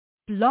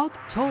Blog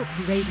Talk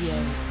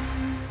Radio.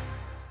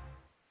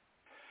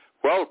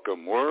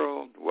 Welcome,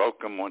 world.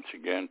 Welcome once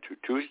again to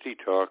Tuesday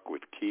Talk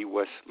with Key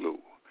West Lou.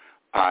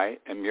 I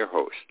am your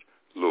host,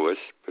 Louis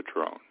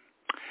Patrone.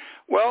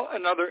 Well,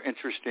 another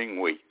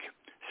interesting week.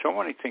 So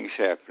many things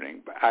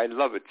happening, but I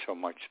love it so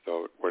much,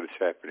 though, what is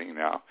happening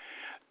now.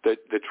 The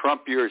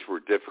Trump years were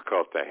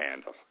difficult to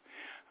handle,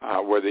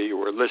 whether you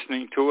were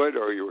listening to it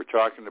or you were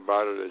talking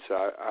about it as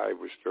I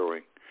was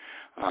doing.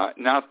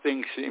 Now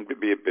things seem to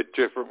be a bit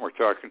different. We're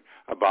talking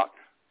about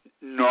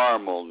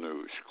normal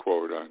news,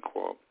 quote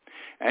unquote.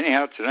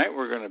 Anyhow, tonight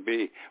we're going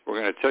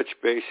to touch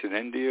base in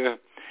India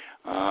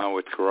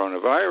with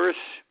coronavirus.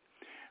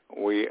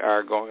 We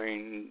are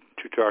going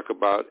to talk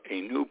about a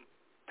new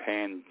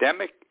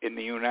pandemic in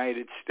the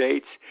United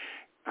States.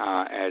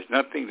 It has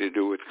nothing to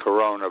do with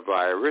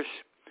coronavirus.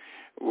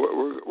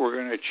 We're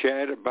going to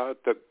chat about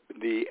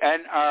the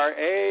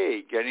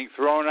NRA getting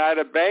thrown out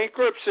of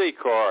bankruptcy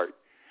court.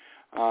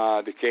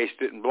 The case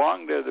didn't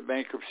belong there, the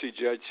bankruptcy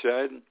judge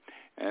said,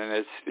 and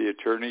it's the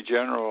Attorney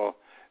General's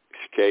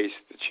case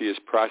that she is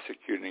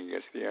prosecuting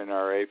against the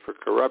NRA for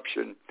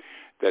corruption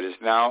that is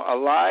now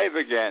alive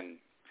again.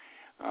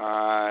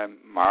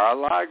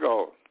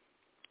 Mar-a-Lago,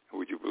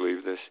 would you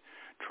believe this?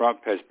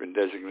 Trump has been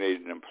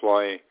designated an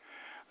employee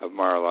of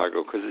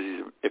Mar-a-Lago because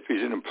if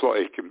he's an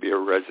employee, he can be a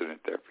resident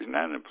there. If he's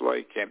not an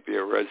employee, he can't be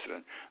a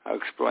resident. I'll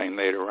explain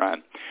later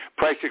on.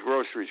 Price of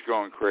groceries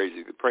going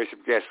crazy. The price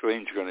of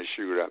gasoline is going to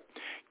shoot up.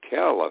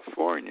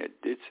 California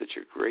did such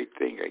a great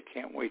thing. I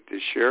can't wait to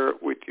share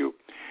it with you.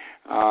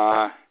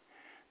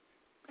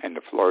 And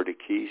the Florida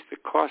Keys, the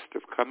cost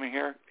of coming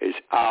here is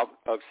out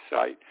of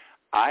sight.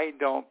 I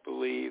don't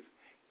believe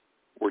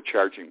we're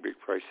charging big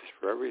prices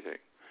for everything.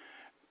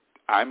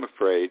 I'm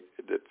afraid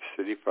that the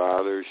city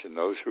fathers and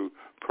those who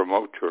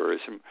promote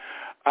tourism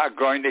are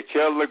going to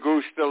kill the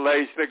goose that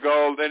lays the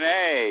golden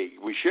egg.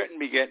 We shouldn't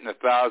be getting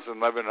 $1,000,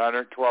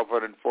 $1,100,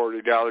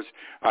 $1,240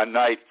 a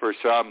night for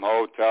some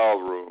hotel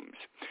rooms.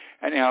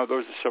 Anyhow,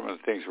 those are some of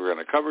the things we're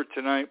going to cover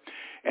tonight.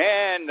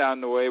 And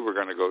on the way, we're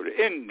going to go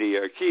to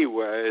India, Key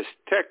West,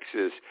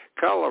 Texas,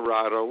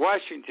 Colorado,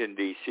 Washington,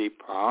 D.C.,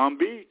 Palm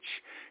Beach,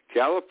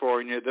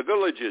 California, the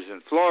villages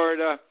in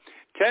Florida,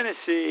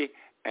 Tennessee,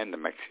 and the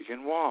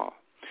Mexican Wall.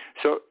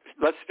 So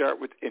let's start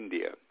with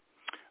India.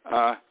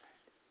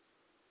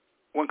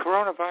 When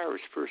coronavirus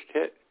first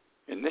hit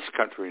in this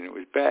country, and it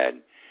was bad,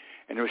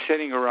 and it was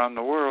hitting around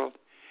the world,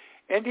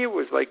 India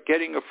was like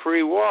getting a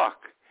free walk.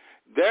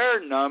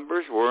 Their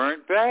numbers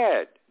weren't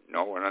bad.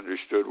 No one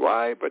understood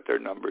why, but their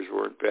numbers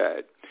weren't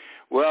bad.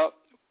 Well,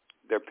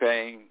 they're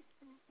paying,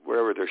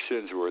 whatever their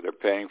sins were, they're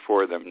paying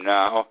for them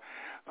now.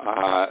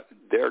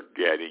 They're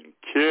getting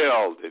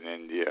killed in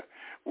India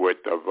with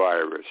the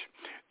virus.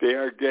 They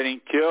are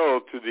getting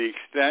killed to the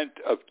extent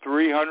of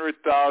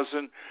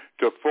 300,000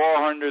 to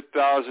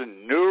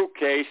 400,000 new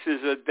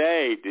cases a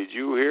day. Did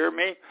you hear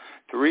me?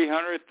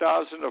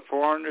 300,000 to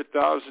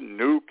 400,000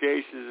 new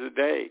cases a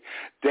day.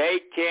 They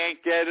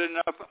can't get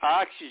enough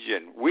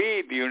oxygen.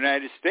 We, the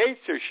United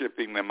States, are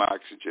shipping them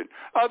oxygen.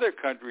 Other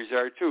countries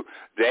are too.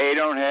 They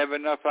don't have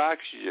enough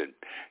oxygen.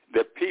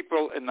 The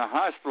people in the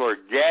hospital are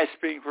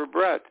gasping for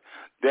breath.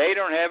 They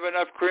don't have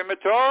enough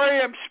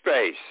crematorium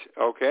space,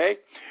 okay?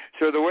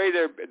 So the way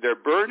they're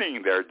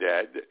burning their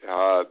dead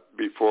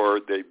before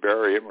they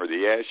bury them, or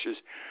the ashes,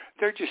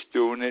 they're just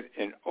doing it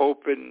in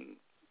open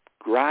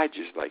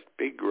garages, like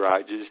big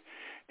garages,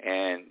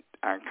 and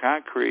on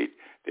concrete,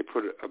 they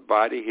put a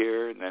body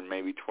here, and then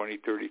maybe 20,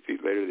 30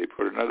 feet later, they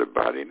put another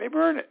body, and they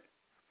burn it.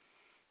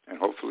 And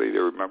hopefully they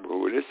remember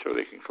who it is so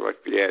they can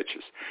collect the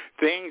ashes.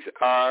 Things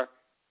are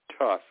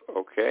tough,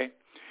 okay?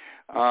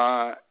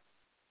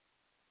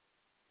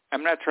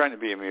 I'm not trying to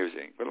be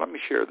amusing, but let me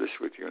share this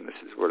with you, and this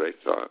is what I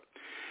thought.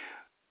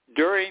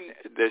 During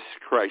this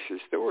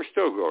crisis that we're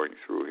still going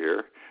through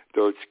here,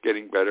 though it's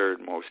getting better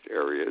in most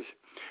areas,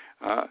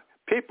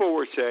 people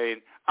were saying,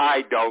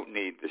 I don't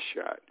need the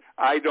shot.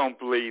 I don't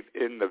believe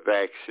in the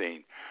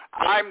vaccine.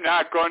 I'm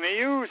not going to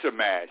use a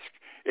mask.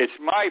 It's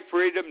my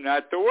freedom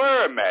not to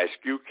wear a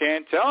mask. You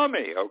can't tell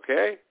me,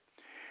 okay?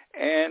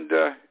 And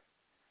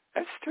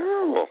that's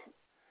terrible.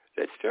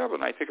 That's terrible.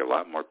 And I think a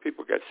lot more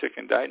people got sick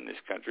and died in this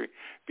country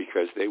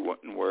because they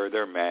wouldn't wear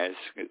their masks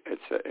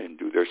and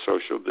do their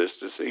social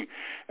distancing,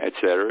 et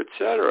cetera, et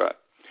cetera.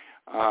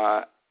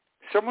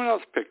 Someone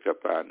else picked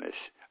up on this,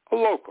 a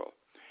local.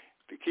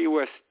 The Key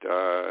West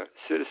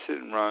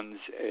Citizen runs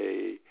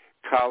a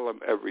column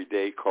every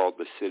day called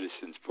The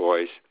Citizen's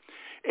Voice.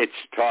 It's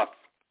tough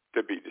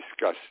to be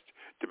discussed,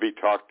 to be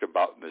talked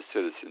about in The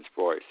Citizen's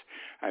Voice.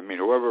 I mean,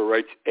 whoever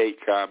writes a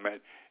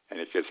comment and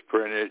it gets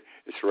printed,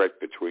 it's right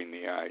between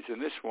the eyes. And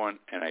this one,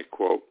 and I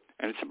quote,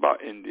 and it's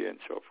about India and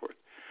so forth.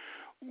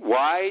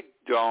 Why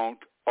don't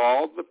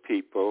all the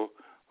people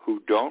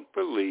who don't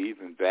believe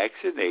in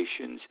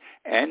vaccinations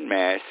and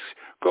masks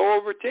go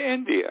over to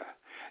India?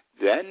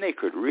 Then they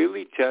could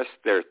really test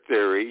their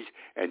theories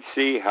and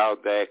see how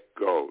that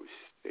goes.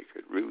 They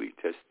could really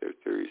test their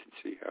theories and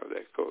see how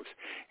that goes.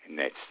 And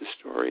that's the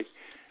story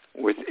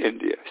with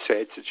India.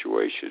 Sad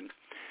situation.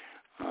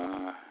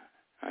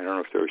 I don't know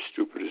if they're as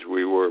stupid as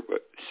we were,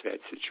 but sad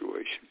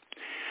situation.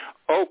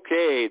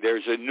 Okay,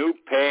 there's a new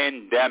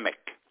pandemic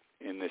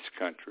in this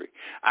country.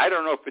 I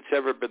don't know if it's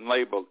ever been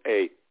labeled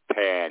a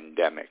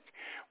pandemic.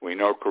 We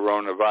know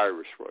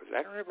coronavirus was.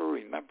 I don't ever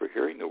remember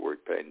hearing the word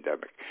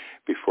pandemic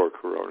before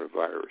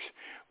coronavirus.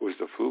 Was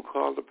the flu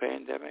called a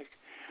pandemic?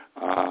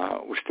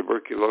 Was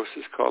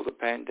tuberculosis called a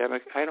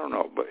pandemic? I don't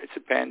know, but it's a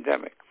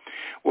pandemic.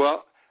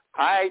 Well,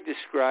 I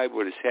describe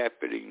what is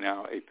happening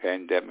now a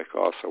pandemic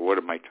also. What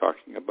am I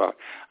talking about?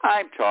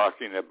 I'm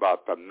talking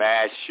about the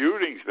mass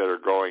shootings that are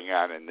going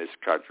on in this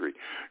country.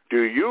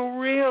 Do you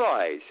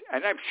realize,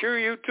 and I'm sure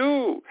you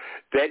do,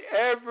 that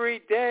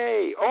every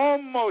day,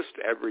 almost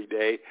every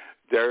day,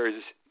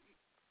 there's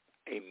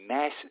a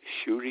mass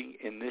shooting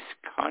in this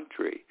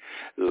country?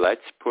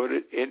 Let's put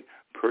it in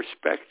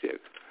perspective.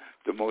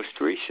 The most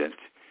recent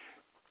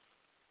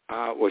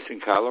was in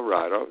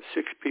Colorado,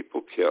 6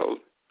 people killed.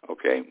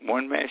 Okay,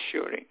 1 mass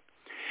shooting.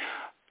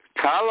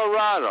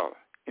 Colorado,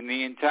 in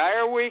the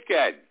entire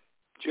weekend,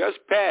 just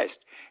passed,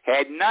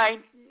 had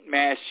 9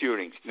 mass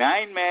shootings.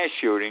 9 mass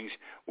shootings.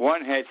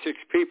 1 had 6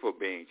 people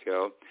being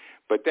killed,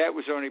 but that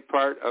was only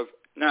part of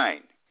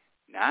 9.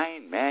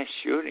 9 mass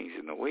shootings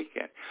in the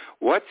weekend.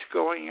 What's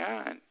going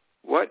on?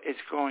 What is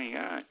going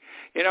on?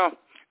 You know,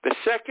 the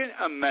Second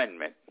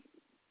Amendment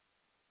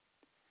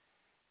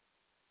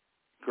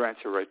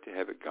grants a right to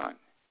have a gun.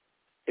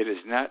 It is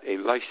not a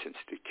license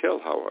to kill,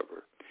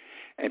 however.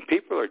 And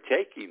people are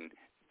taking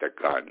the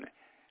gun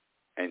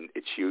and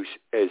its use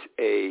as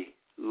a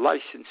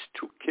license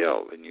to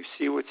kill. And you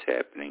see what's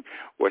happening,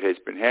 what has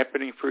been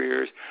happening for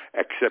years,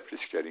 except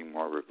it's getting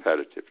more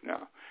repetitive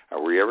now.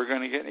 Are we ever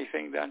going to get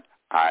anything done?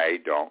 I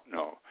don't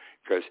know.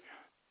 Because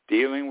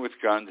dealing with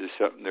guns is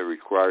something that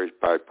requires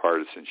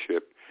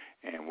bipartisanship,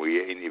 and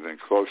we ain't even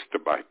close to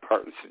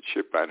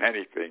bipartisanship on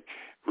anything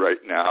right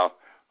now,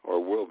 or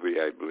will be,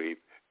 I believe,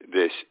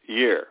 this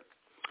year.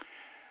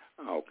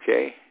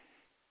 Okay.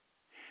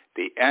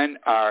 The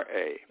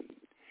NRA.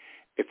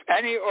 If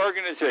any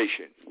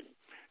organization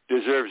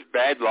deserves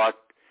bad luck,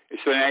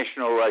 it's the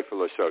National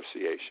Rifle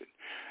Association.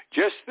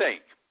 Just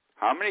think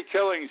how many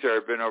killings there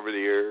have been over the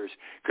years,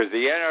 because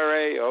the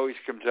NRA always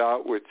comes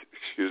out with,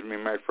 excuse me,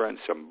 my friend,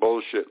 some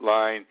bullshit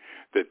line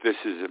that this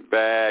isn't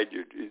bad,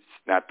 it's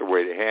not the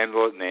way to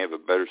handle it, and they have a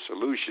better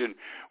solution,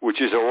 which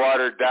is a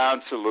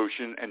watered-down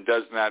solution and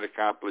does not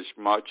accomplish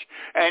much.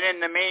 And in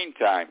the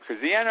meantime,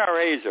 because the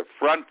NRA is a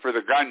front for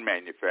the gun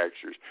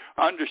manufacturers,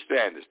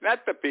 understand this,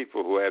 not the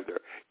people who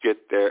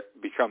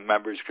become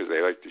members because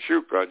they like to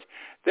shoot guns,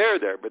 they're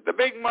there, but the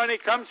big money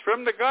comes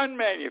from the gun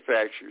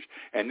manufacturers,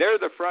 and they're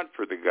the front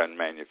for the gun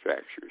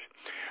manufacturers.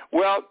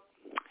 Well,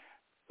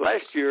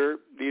 last year,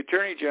 the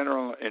Attorney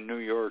General in New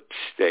York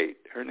State,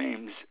 her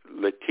name's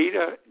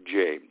Letitia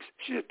James.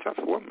 She's a tough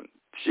woman.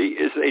 She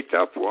is a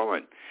tough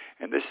woman,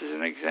 and this is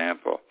an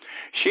example.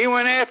 She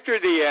went after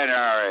the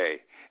NRA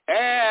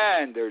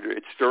and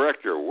its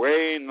director,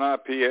 Wayne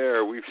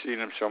LaPierre. We've seen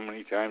him so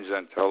many times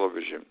on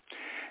television.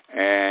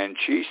 And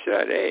she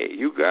said, hey,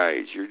 you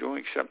guys, you're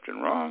doing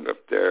something wrong up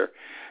there,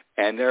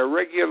 and there are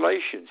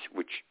regulations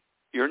which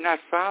you're not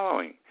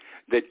following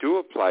that do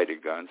apply to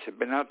guns, have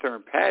been out there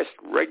and passed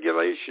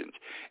regulations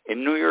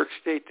in New York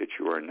State that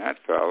you are not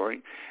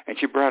following. And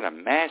she brought a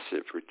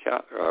massive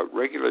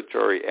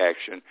regulatory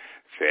action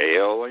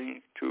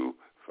failing to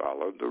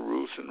follow the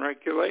rules and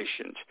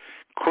regulations.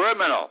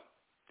 Criminal.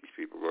 These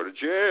people go to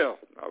jail,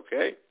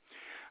 okay?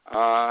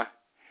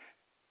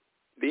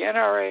 The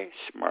NRA,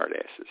 smart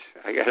asses.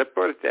 I got to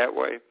put it that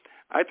way.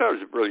 I thought it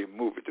was a brilliant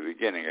move at the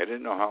beginning. I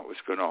didn't know how it was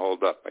going to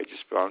hold up. I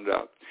just found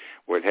out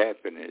what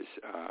happened is,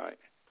 I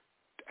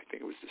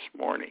think it was this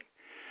morning,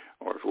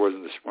 or if it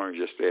wasn't this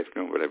morning, just the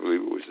afternoon, but I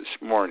believe it was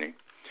this morning.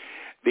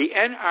 The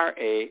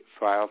NRA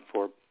filed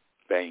for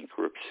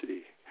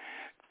bankruptcy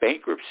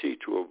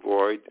to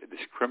avoid this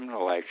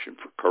criminal action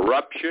for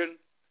corruption,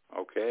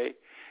 okay,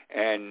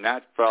 and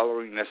not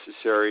following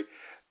necessary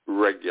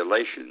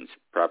regulations,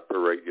 proper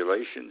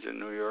regulations in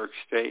New York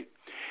State.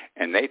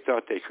 And they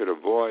thought they could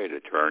avoid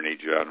Attorney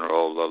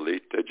General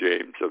Letitia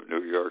James of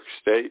New York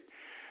State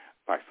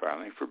by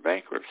filing for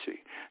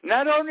bankruptcy.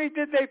 Not only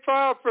did they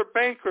file for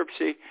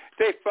bankruptcy,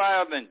 they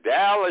filed in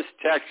Dallas,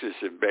 Texas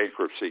in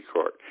bankruptcy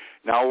court.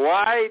 Now,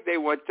 why they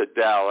went to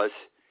Dallas,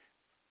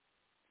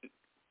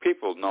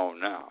 people know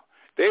now.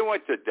 They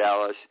went to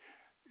Dallas.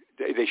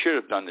 They should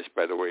have done this,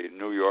 by the way, in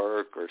New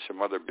York or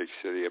some other big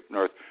city up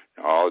north.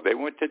 No, they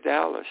went to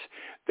Dallas.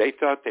 They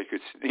thought they could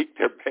sneak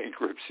their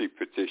bankruptcy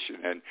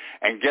petition in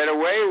and get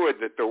away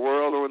with it. The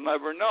world would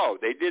never know.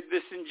 They did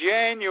this in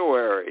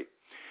January.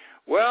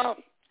 Well,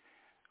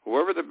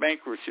 whoever the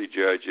bankruptcy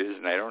judge is,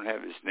 and I don't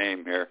have his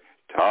name here,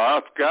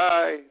 tough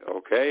guy,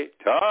 okay,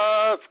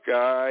 tough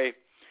guy.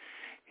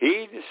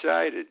 He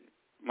decided,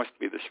 must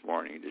be this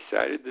morning,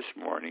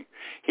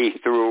 he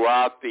threw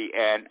out the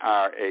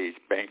NRA's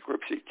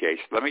bankruptcy case.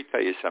 Let me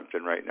tell you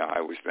something right now. I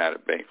was not a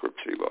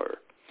bankruptcy lawyer.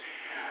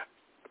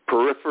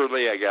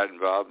 Peripherally, I got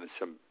involved in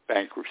some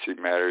bankruptcy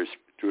matters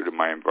due to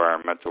my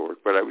environmental work,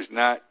 but I was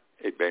not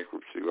a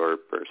bankruptcy lawyer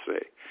per se.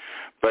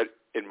 But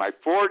in my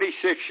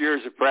 46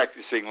 years of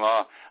practicing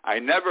law, I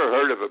never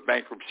heard of a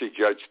bankruptcy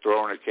judge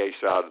throwing a case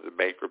out of the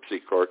bankruptcy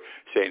court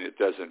saying it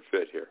doesn't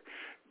fit here.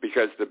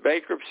 Because the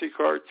bankruptcy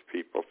courts,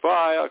 people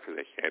file because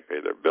they can't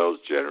pay their bills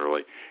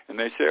generally, and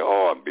they say,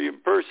 oh, I'm being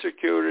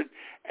persecuted,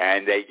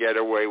 and they get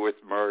away with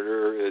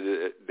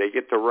murder. They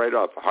get to write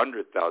off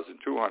 $100,000,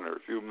 $200,000, a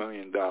few $1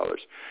 million.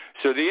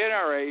 So the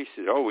NRA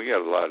said, oh, we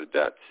got a lot of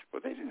debts.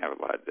 Well, they didn't have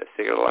a lot of debts.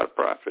 They got a lot of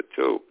profit,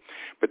 too.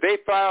 But they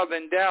filed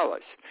in Dallas,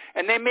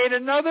 and they made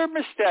another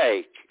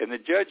mistake, and the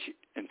judge,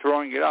 in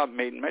throwing it out,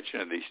 made mention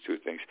of these two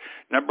things.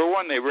 Number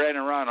one, they ran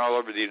around all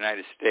over the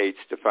United States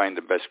to find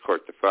the best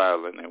court to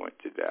file, and they went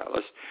to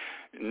Dallas.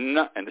 And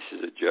this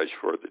is a judge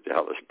for the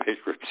Dallas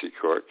Bankruptcy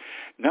Court.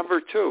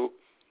 Number two,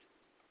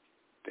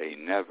 they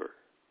never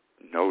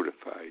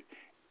notified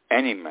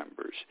any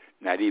members,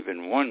 not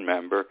even one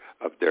member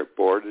of their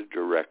board of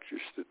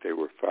directors, that they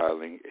were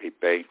filing a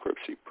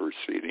bankruptcy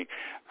proceeding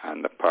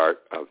on the part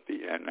of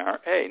the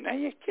NRA. Now,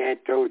 you can't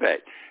do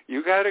that.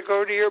 You got to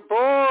go to your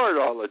board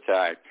all the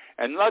time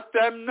and let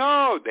them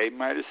know. They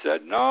might have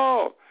said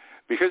no,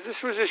 because this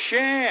was a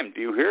sham. Do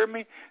you hear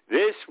me?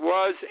 This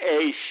was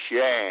a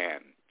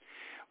sham.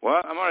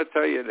 Well, I'm going to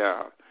tell you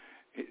now,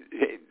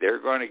 they're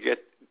going to get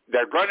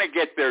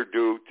their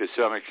due to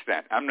some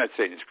extent. I'm not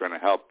saying it's going to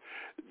help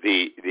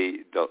the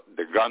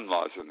gun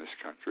laws in this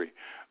country,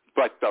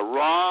 but the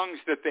wrongs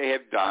that they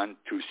have done,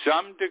 to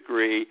some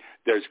degree,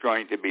 there's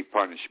going to be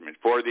punishment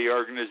for the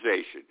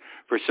organization,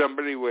 for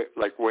somebody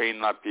like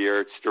Wayne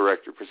LaPierre, its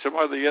director, for some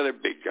of the other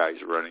big guys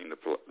running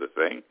the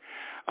thing.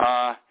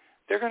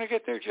 They're going to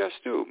get their just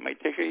due. It may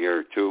take a year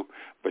or two,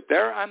 but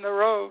they're on the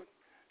road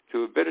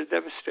to a bit of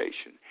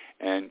devastation,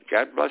 and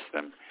God bless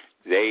them.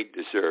 They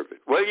deserve it.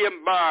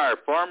 William Barr,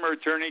 former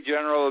Attorney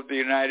General of the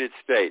United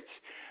States.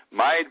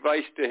 My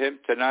advice to him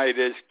tonight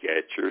is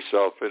get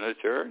yourself an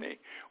attorney.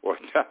 What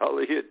the hell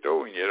are you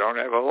doing? You don't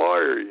have a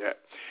lawyer yet.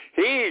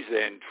 He's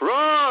in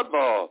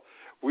trouble.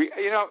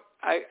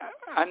 I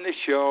on this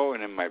show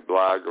and in my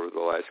blog over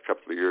the last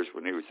couple of years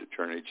when he was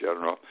Attorney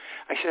General,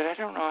 I said, I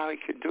don't know how he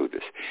can do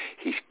this.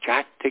 He's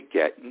got to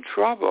get in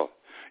trouble.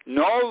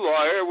 No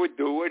lawyer would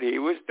do what he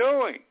was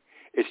doing.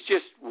 It's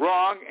just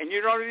wrong, and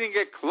you don't even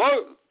get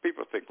close.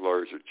 People think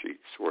lawyers are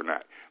cheats. We're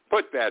not.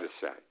 Put that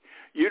aside.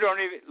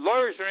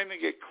 Lawyers don't even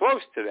get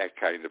close to that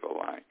kind of a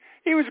line.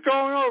 He was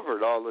going over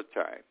it all the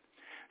time.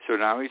 So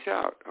now he's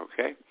out,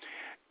 okay?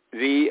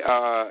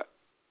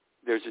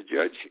 There's a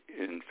judge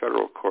in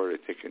federal court,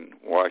 I think in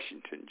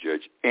Washington,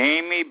 Judge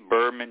Amy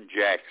Berman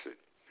Jackson.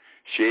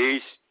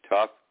 She's a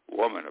tough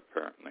woman,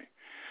 apparently.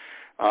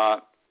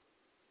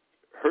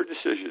 Her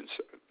decision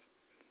said,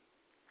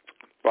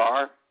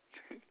 Barr,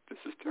 this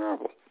is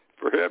terrible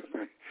for him.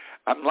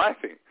 I'm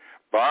laughing.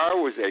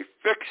 Barr was a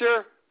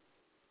fixer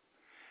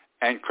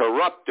and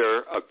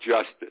corrupter of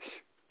justice,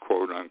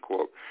 quote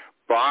unquote.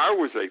 Barr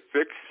was a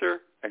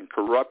fixer and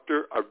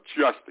corrupter of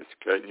justice.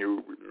 Can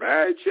you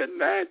imagine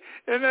that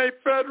in a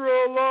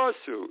federal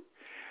lawsuit?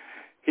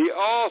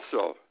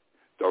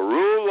 The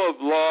rule of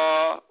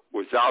law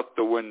was out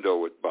the window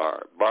with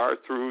Barr. Barr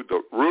threw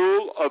the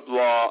rule of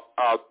law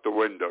out the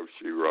window,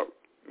 she wrote.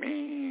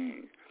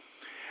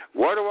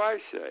 What do I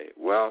say?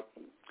 Well,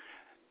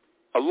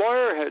 a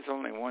lawyer has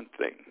only one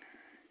thing,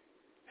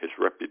 his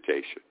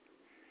reputation.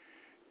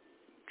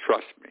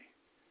 Trust me,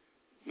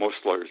 most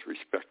lawyers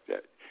respect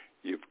that.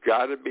 You've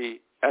got to be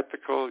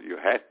ethical. You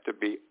have to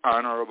be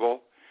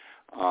honorable,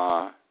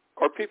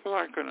 or people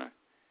aren't going to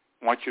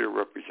want you to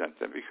represent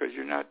them because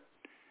you're not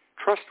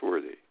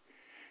trustworthy.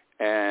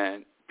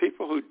 And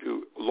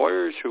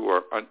lawyers who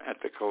are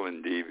unethical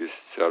and devious,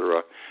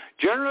 etc.,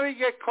 generally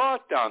get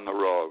caught down the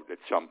road at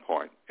some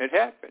point. It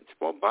happens.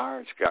 Well,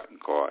 Barr's gotten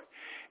caught.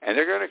 And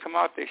they're going to come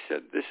out, the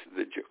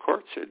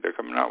court said they're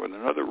coming out with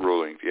another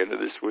ruling at the end of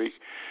this week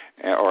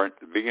or at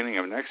the beginning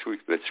of next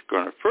week that's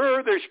going to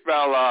further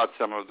spell out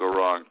some of the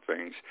wrong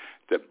things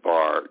that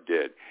Barr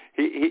did.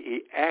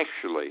 He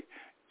actually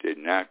did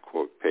not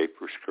quote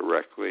papers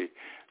correctly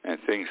and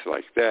things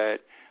like that.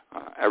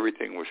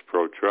 Everything was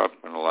pro-Trump,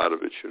 and a lot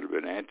of it should have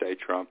been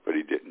anti-Trump, but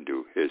he didn't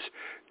do his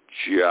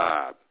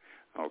job.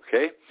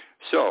 Okay?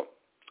 So,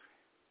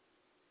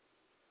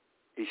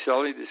 he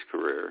sullied his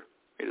career.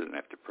 He doesn't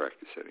have to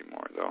practice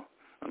anymore, though,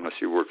 unless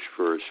he works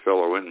for his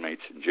fellow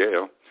inmates in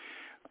jail.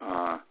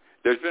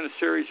 There's been a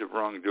series of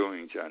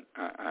wrongdoings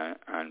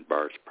on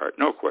Barr's part.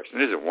 No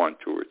question. It isn't 1,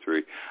 2, or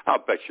 3.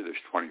 I'll bet you there's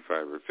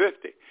 25 or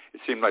 50.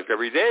 It seemed like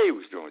every day he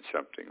was doing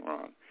something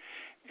wrong.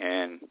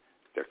 And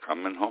they're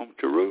coming home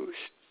to roost.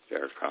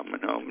 They're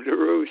coming home to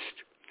roost.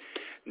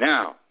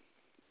 Now,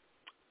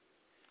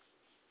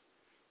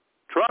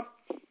 Trump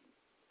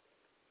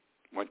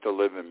went to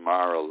live in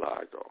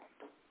Mar-a-Lago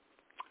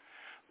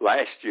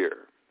last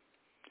year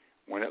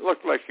when it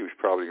looked like he was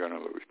probably going to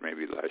lose,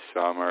 maybe last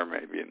summer,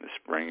 maybe in the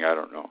spring, I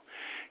don't know.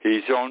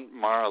 He's owned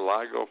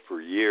Mar-a-Lago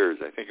for years.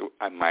 I think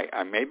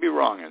I may be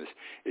wrong on this.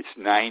 It's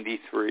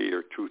 93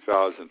 or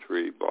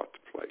 2003 he bought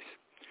the place.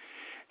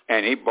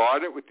 And he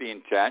bought it with the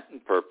intent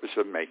and purpose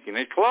of making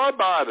a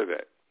club out of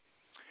it.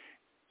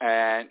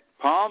 And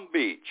Palm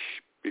Beach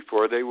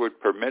before they would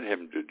permit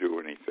him to do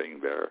anything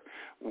there,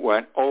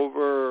 went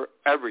over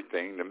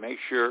everything to make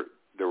sure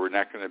there were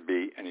not going to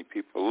be any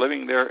people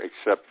living there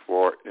except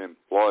for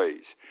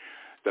employees.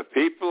 The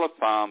people of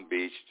Palm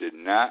Beach did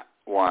not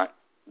want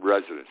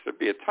residents. There'd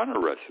be a ton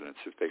of residents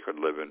if they could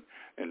live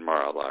in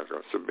Mar-a-Lago.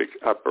 It's a big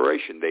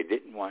operation. They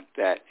didn't want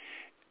that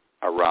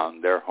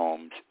around their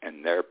homes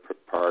and their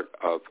part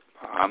of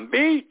Palm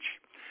Beach.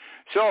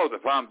 So the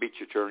Palm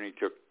Beach attorney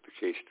took the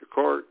case to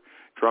court.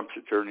 Trump's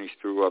attorneys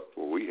threw up,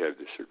 well, we have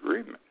this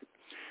agreement.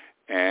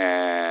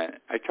 And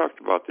I talked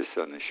about this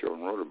on the show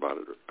and wrote about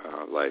it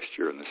last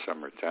year in the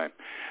summertime.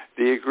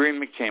 The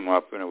agreement came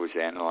up and it was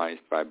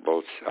analyzed by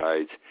both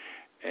sides.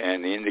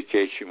 And the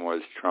indication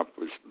was Trump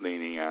was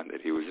leaning on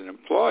that he was an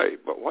employee.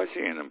 But was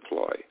he an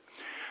employee?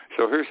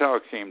 So here's how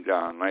it came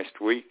down. Last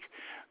week,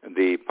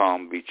 the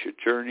Palm Beach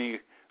attorney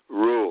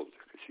ruled,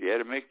 because he had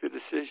to make the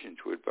decision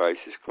to advise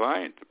his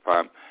client, the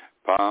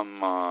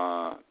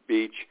Palm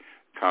Beach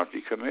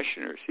County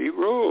Commissioners. He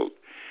ruled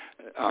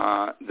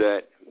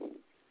that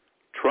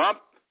Trump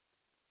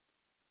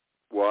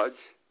was,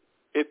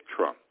 if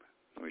Trump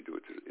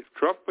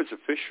was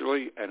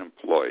officially an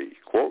employee,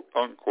 quote,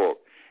 unquote,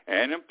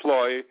 an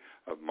employee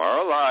of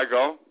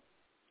Mar-a-Lago,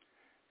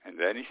 and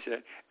then he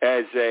said,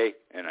 as a,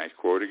 and I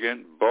quote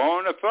again,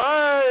 bona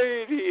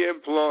fide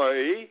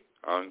employee,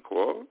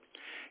 unquote,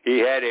 he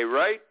had a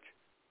right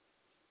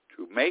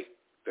to make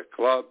the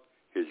club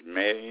his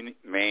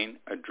main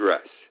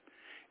address.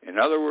 In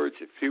other words,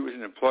 if he was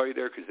an employee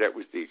there, because that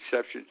was the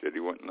exception, that he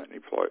wouldn't let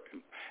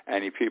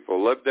any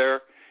people live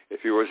there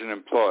if he was an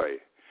employee.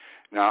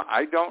 Now,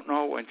 I don't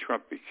know when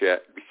Trump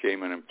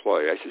became an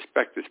employee. I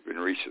suspect it's been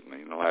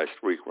recently, in the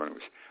last week, when it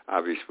was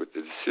obvious what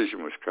the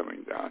decision was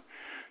coming down.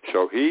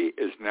 So he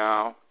is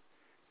now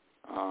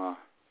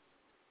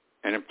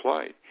an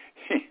employee.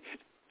 He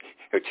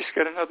just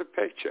got another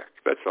paycheck.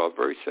 That's all,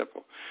 very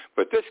simple.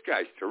 But this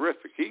guy's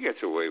terrific. He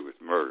gets away with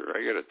murder.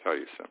 I got to tell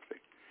you something.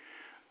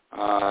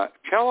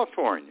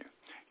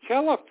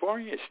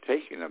 California's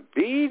taken a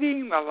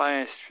beating the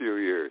last few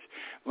years.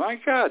 My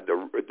God,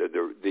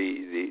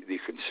 the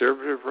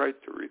conservative right,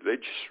 the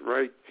religious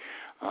right,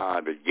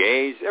 the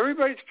gays,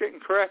 everybody's getting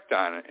cracked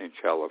on it in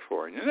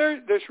California.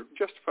 There's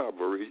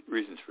justifiable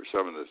reasons for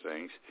some of the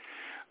things,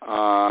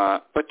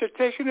 but they're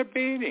taking a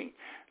beating.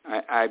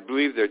 I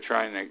believe they're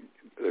trying to.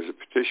 There's a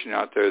petition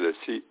out there that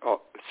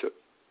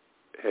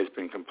has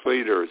been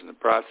completed or is in the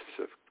process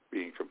of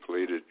being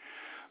completed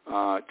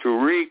to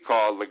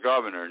recall the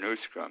governor,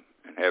 Newsom,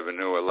 and have a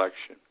new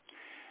election.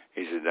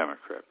 He's a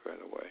Democrat, by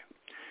the way.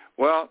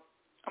 Well,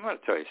 I'm going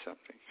to tell you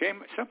something.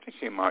 Something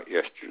came out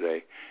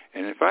yesterday,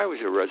 and if I was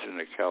a resident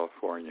of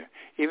California,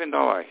 even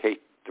though I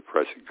hate the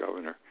present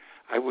governor,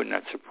 I would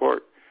not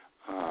support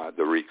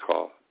the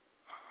recall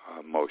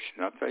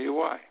motion. I'll tell you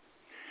why.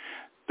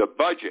 The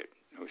budget,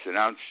 it was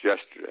announced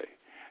yesterday,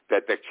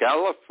 that the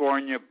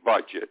California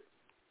budget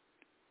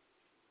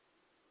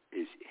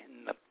is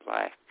in the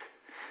black.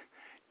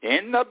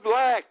 In the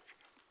black.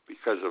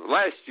 Because of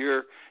last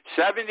year,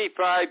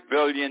 $75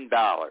 billion.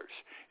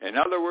 In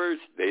other words,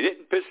 they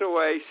didn't piss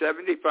away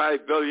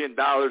 $75 billion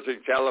in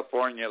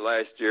California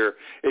last year.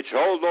 It's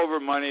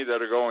holdover money that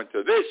are going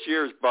to this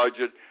year's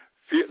budget,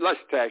 less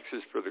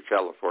taxes for the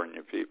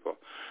California people.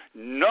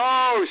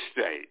 No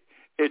state.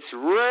 It's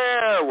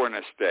rare when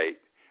a state,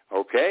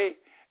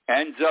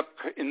 ends up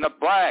in the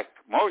black.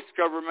 Most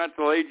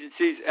governmental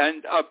agencies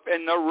end up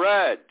in the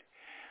red.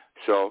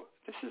 So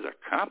this is a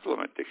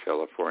compliment to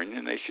California,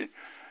 and they should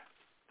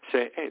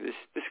say, hey,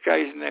 this guy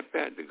isn't that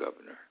bad, the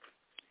governor.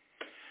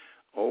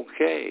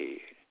 Okay.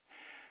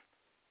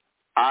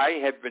 I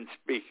have been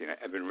speaking.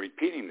 I've been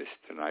repeating this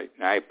tonight,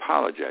 and I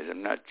apologize.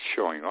 I'm not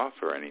showing off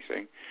or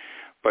anything.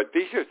 But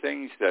these are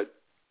things that,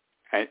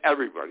 and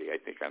everybody, I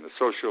think, on the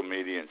social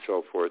media and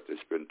so forth has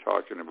been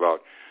talking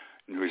about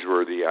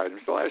newsworthy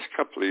items the last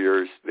couple of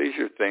years. These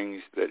are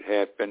things that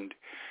happened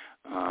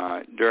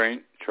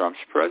during Trump's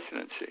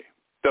presidency.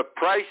 The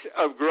price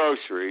of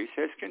groceries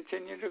has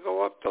continued to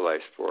go up the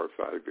last 4 or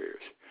 5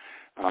 years.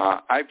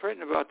 I've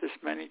written about this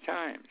many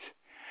times.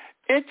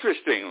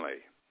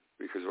 Interestingly,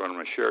 because what I'm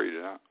going to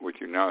share with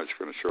you now is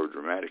going to show a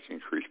dramatic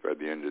increase by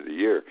the end of the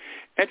year.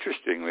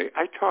 Interestingly,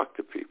 I talk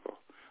to people.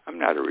 I'm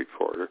not a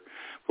reporter.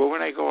 But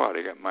when I go out,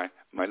 I got my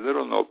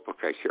little notebook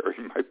I carry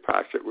in my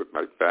pocket with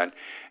my pen,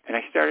 and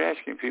I start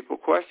asking people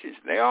questions,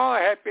 and they all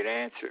are happy to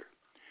answer.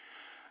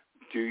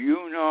 Do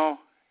you know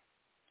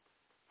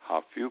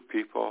how few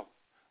people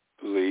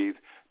believe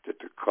that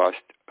the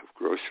cost of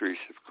groceries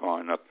have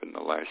gone up in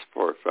the last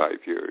 4 or 5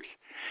 years?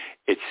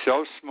 It's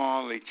so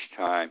small each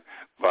time,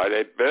 but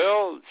it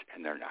builds,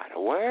 and they're not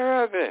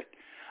aware of it.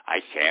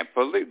 I can't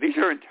believe these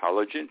are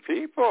intelligent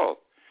people.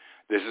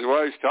 This is what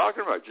I was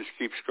talking about. It just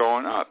keeps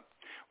going up.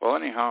 Well,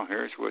 anyhow,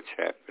 here's what's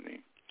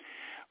happening.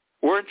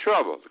 We're in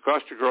trouble. The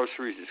cost of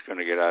groceries is going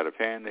to get out of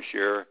hand this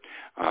year.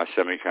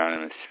 Some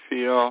economists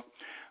feel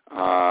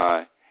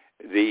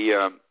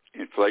the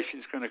inflation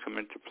is going to come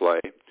into play.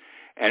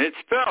 And it's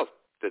felt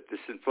that this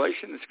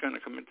inflation that's going to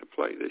come into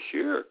play this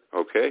year,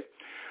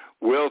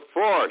 will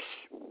force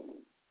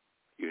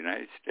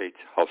United States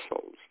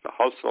households, the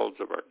households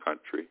of our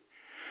country,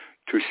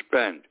 to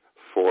spend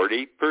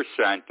 40%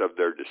 of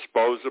their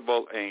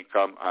disposable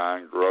income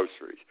on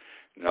groceries.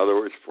 In other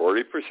words,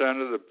 40%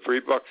 of the free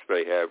bucks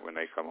they have when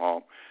they come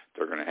home,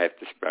 they're going to have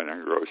to spend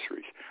on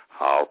groceries.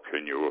 How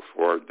can you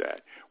afford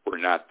that? We're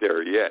not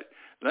there yet.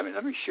 Let me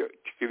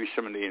give you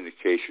some of the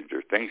indications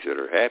or things that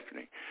are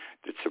happening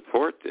that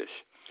support this.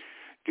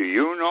 Do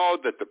you know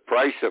that the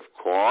price of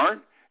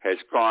corn has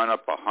gone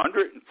up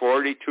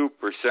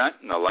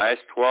 142% in the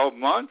last 12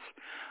 months?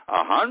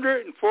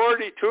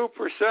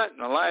 142% in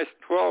the last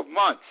 12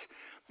 months.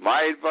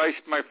 My advice,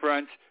 my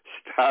friends,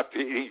 stop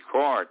eating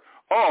corn.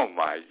 Oh,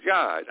 my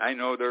God. I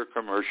know there are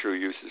commercial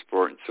uses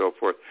for it and so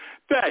forth.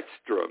 That's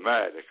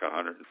dramatic,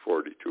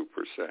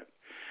 142%.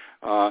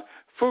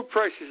 Food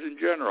prices in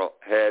general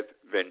have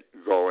been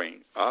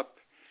going up.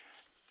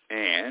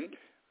 And,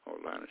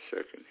 hold on a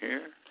second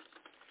here.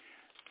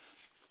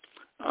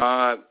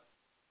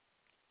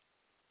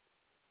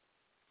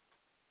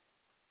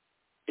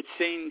 It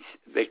seems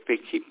they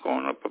keep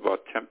going up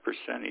about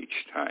 10%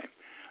 each time.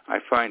 I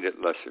find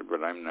it lesser,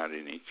 but I'm not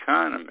an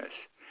economist.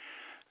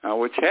 Now,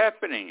 what's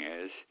happening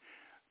is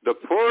the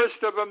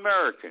poorest of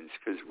Americans,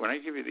 because when I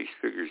give you these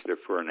figures, they're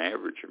for an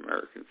average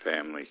American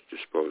family's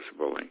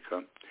disposable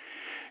income.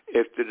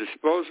 If the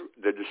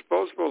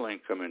disposable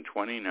income in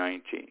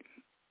 2019,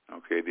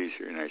 okay, these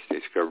are United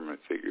States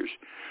government figures,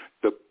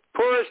 the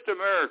poorest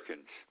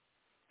Americans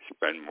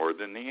spend more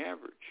than the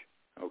average,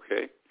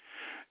 okay?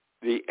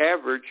 The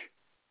average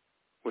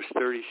was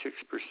 36%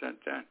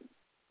 then,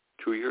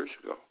 2 years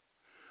ago,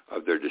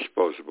 of their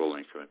disposable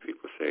income. And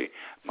people say,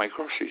 my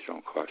groceries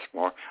don't cost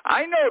more.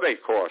 I know they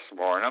cost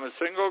more, and I'm a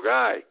single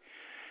guy.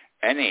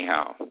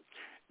 Anyhow,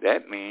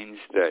 that means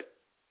that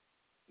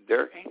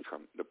their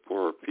income, the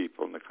poorer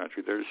people in the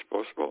country, their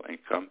disposable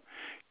income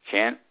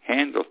can't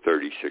handle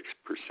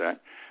 36%.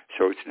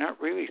 So it's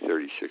not really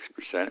 36%.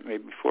 It may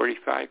be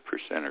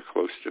 45% or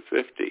close to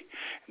 50%.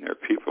 And there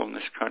are people in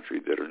this country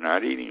that are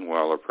not eating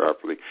well or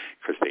properly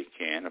because they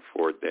can't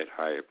afford that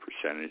higher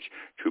percentage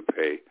to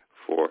pay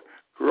for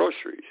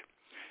groceries.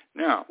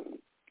 Now,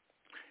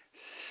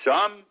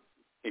 some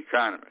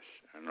economists,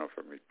 I don't know if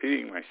I'm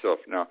repeating myself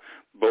now,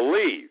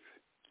 believe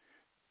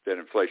that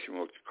inflation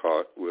will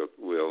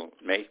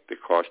make the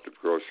cost of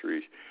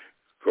groceries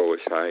go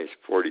as high as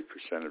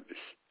 40% of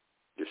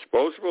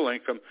disposable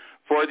income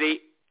for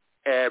the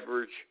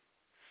average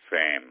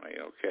family,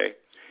 okay?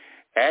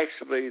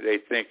 Actually, they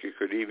think it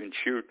could even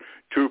shoot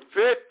to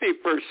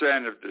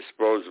 50% of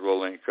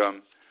disposable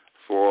income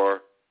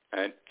for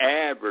an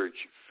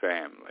average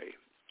family.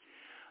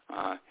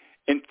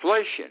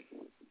 Inflation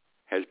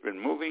has been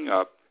moving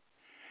up,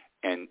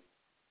 and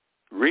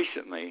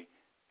recently,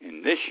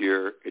 in this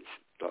year, it's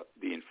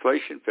the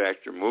inflation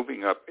factor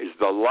moving up is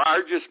the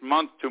largest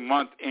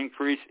month-to-month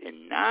increase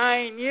in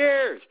 9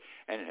 years.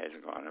 And it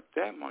hasn't gone up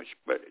that much,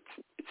 but it's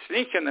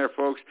sneaking there,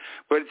 folks.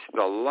 But it's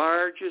the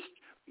largest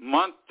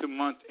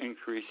month-to-month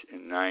increase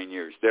in 9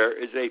 years. There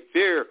is a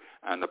fear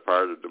on the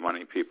part of the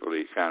money people,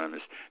 the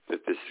economists,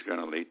 that this is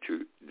going to lead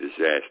to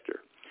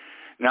disaster.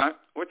 Now,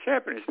 what's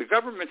happened is the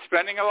government's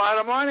spending a lot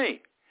of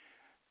money.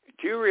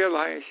 Do you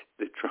realize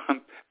that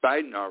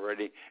Biden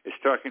already is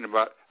talking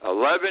about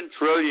 $11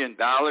 trillion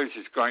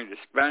is going to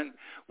spend?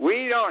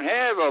 We don't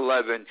have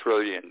 $11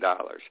 trillion.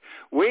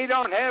 We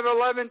don't have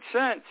 11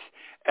 cents.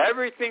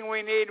 Everything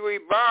we need, we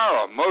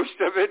borrow, most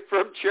of it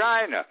from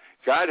China.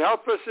 God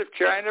help us if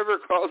China ever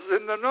calls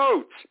in the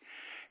notes.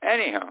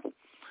 Anyhow,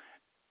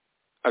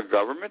 a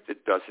government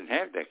that doesn't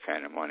have that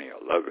kind of money,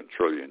 $11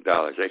 trillion,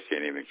 they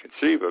can't even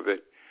conceive of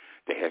it.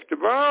 They have to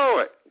borrow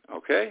it,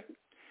 okay?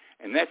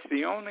 And that's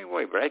the only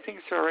way. But I think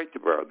it's all right to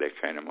borrow that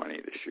kind of money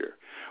this year.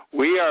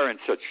 We are in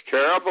such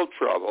terrible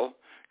trouble.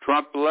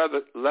 Trump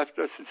left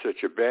us in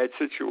such a bad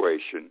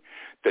situation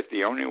that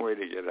the only way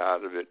to get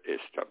out of it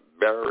is to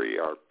bury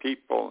our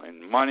people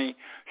in money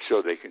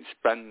so they can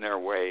spend their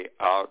way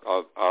out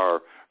of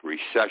our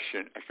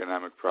recession,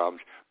 economic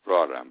problems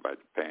brought on by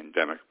the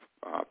pandemic,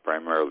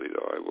 primarily,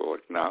 though I will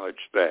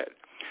acknowledge that.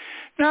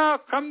 Now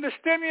come the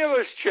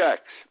stimulus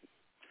checks.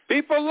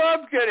 People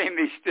love getting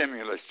these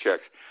stimulus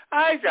checks.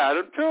 I got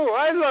them, too.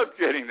 I love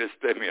getting the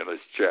stimulus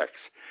checks.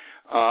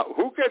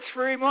 Who gets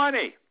free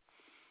money?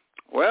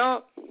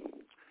 Well,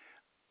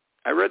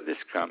 I read this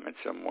comment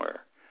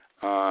somewhere.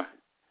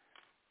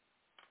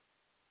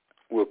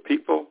 Will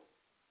people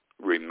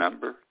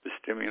remember the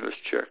stimulus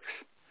checks?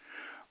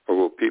 Or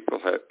will people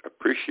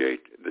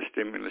appreciate the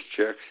stimulus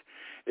checks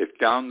if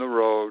down the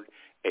road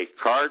a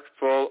cart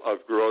full of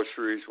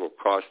groceries will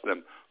cost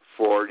them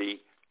 $40?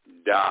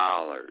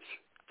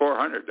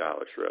 $400,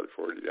 rather,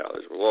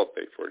 $40. We'll all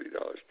pay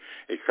 $40.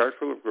 A cart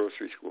full of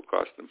groceries will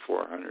cost them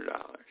 $400.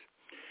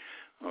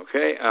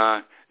 Okay?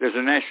 There's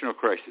a national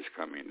crisis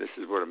coming. This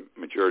is what a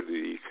majority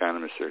of the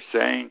economists are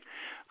saying.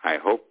 I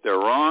hope they're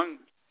wrong,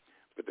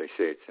 but they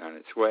say it's on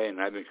its way,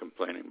 and I've been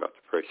complaining about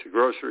the price of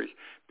groceries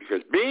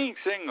because being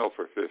single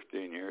for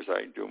 15 years,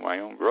 I do my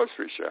own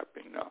grocery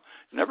shopping now.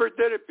 Never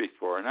did it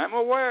before, and I'm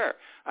aware.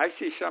 I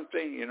see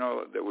something,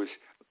 that was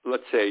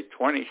let's say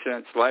 20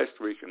 cents last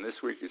week, and this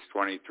week is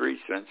 23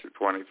 cents or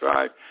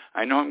 25,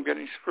 I know I'm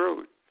getting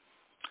screwed.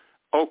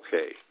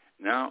 Okay,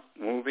 now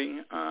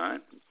moving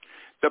on.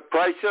 The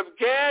price of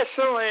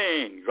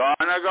gasoline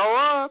gonna go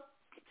up.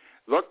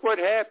 Look what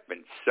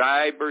happened.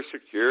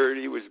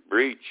 Cybersecurity was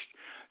breached.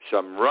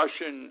 Some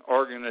Russian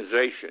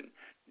organization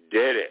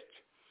did it.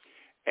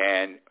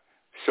 And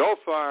so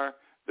far,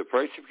 the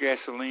price of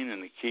gasoline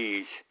in the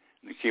Keys,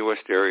 in the Key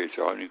West area, has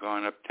only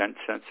gone up 10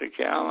 cents a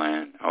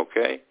gallon,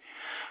 okay?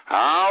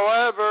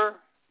 However,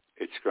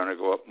 it's going to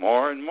go up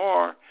more and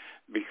more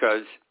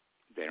because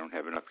they don't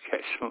have enough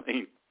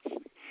gasoline.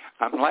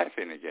 I'm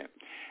laughing again.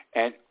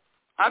 And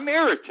I'm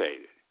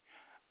irritated.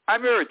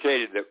 I'm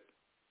irritated that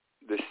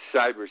this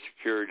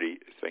cybersecurity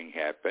thing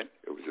happened.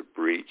 It was a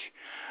breach.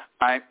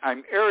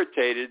 I'm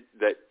irritated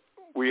that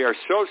we are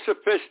so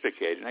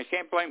sophisticated, and I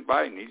can't blame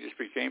Biden. He just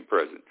became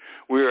president.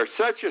 We are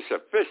such a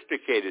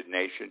sophisticated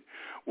nation,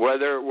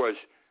 whether it was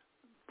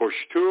Bush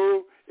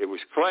 2, it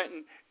was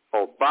Clinton,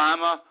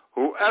 Obama,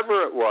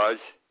 whoever it was,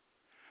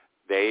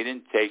 they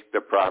didn't take the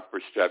proper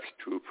steps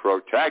to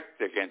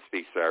protect against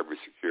these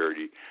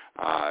cybersecurity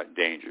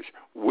dangers.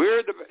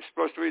 We're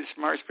supposed to be the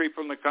smartest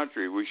people in the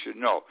country. We should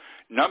know.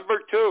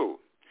 Number two,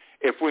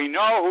 if we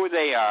know who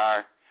they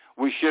are,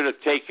 we should have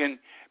taken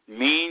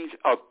means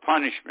of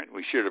punishment.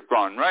 We should have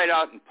gone right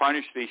out and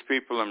punished these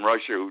people in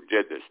Russia who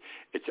did this.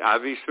 It's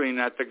obviously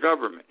not the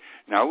government.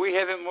 Now, we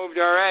haven't moved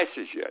our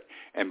asses yet.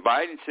 And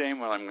Biden's saying,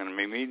 well, I'm going to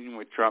be meeting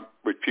with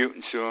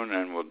Putin soon,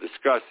 and we'll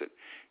discuss it.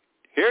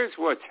 Here's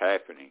what's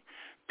happening.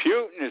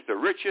 Putin is the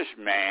richest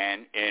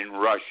man in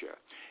Russia.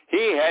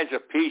 He has a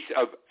piece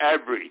of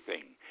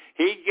everything.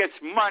 He gets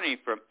money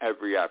from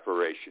every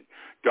operation.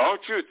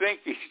 Don't you think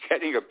he's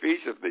getting a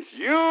piece of this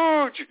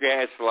huge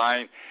gas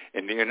line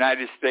in the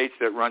United States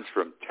that runs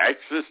from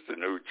Texas to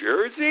New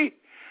Jersey?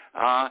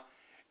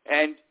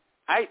 And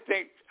I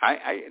think,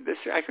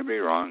 I could be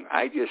wrong,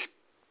 I just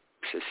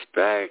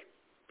suspect,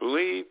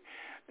 believe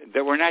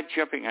that we're not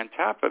jumping on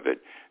top of it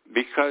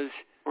because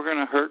we're going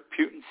to hurt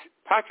Putin's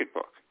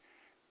pocketbook.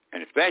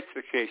 And if that's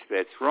the case,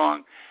 that's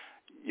wrong.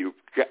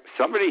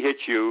 Somebody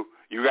hit you,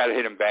 you got to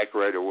hit him back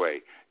right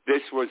away.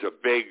 This was a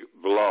big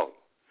blow.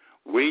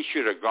 We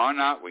should have gone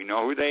out. We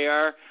know who they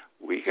are.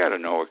 We got to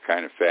know what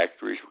kind of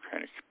factories, what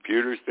kind of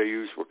computers they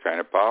use, what kind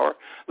of power.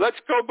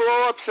 Let's go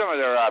blow up some of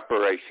their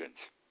operations.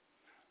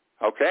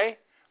 Okay?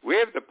 We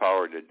have the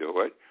power to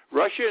do it.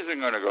 Russia isn't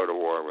going to go to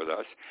war with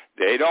us.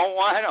 They don't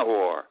want a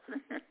war.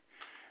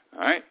 All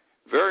right?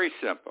 Very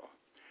simple.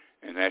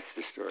 And that's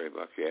the story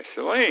about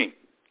gasoline.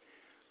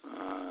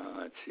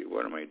 Let's see,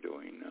 what am I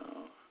doing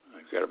now?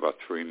 I've got about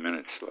 3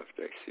 minutes left,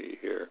 I see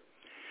here.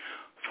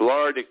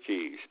 Florida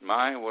Keys.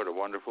 My, what a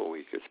wonderful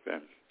week it's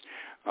been.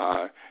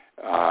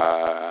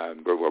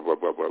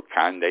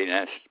 Condé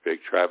Nast,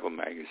 big travel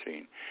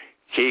magazine.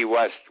 Key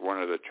West, one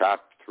of the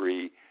top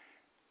 3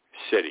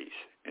 cities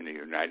in the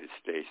United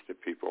States that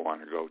people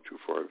want to go to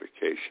for a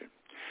vacation.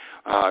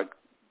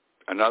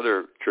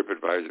 Another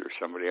TripAdvisor,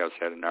 somebody else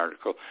had an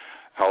article,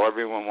 how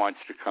everyone wants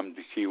to come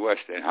to Key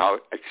West and how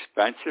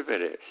expensive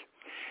it is.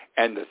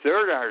 And the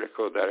third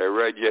article that I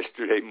read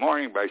yesterday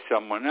morning by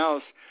someone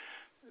else,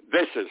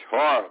 this is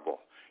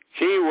horrible.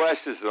 Key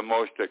West is the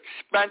most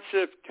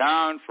expensive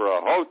town for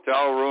a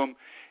hotel room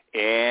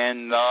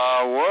in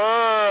the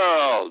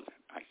world.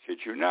 I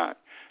kid you not.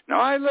 Now,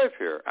 I live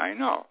here. I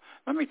know.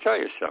 Let me tell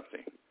you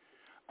something.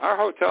 Our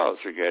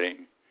hotels are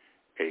getting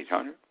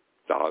 $800,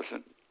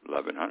 $1,000,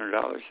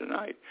 $1,100 a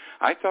night.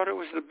 I thought it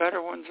was the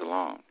better ones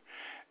alone.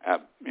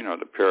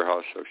 The Pier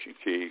House, Ocean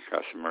Key,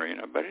 Casa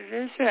Marina, but it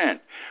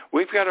isn't.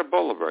 We've got a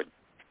boulevard.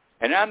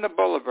 And on the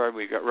boulevard,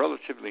 we've got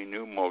relatively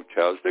new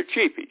motels. They're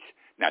cheapies.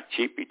 Not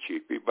cheapy,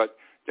 but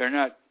they're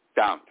not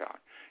downtown.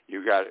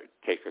 You got to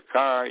take a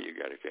car. You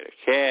got to get a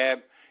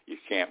cab. You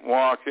can't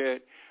walk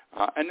it.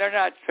 And they're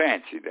not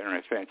fancy. They don't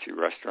have fancy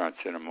restaurants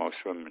in them, most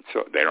of them. And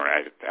so they don't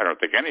have, I don't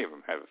think any of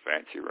them have a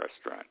fancy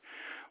restaurant.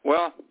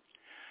 Well,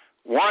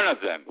 one of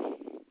them,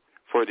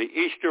 for the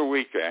Easter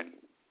weekend,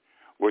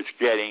 was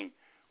getting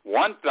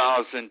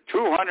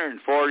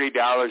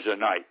 $1,240 a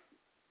night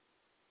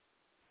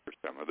for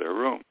some of their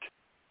rooms.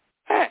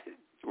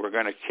 We're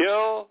going to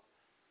kill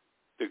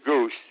the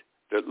goose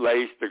that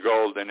lays the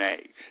golden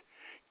eggs.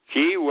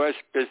 Key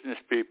West business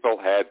people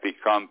have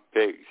become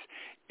pigs.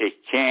 It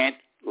can't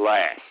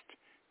last.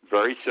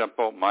 Very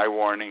simple. My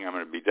warning, I'm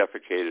going to be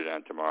defecated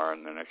on tomorrow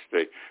and the next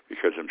day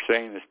because I'm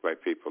saying this by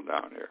people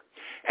down here.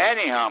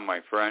 Anyhow,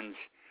 my friends,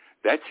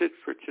 that's it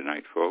for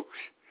tonight, folks.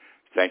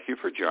 Thank you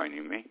for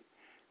joining me.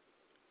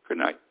 Good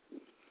night.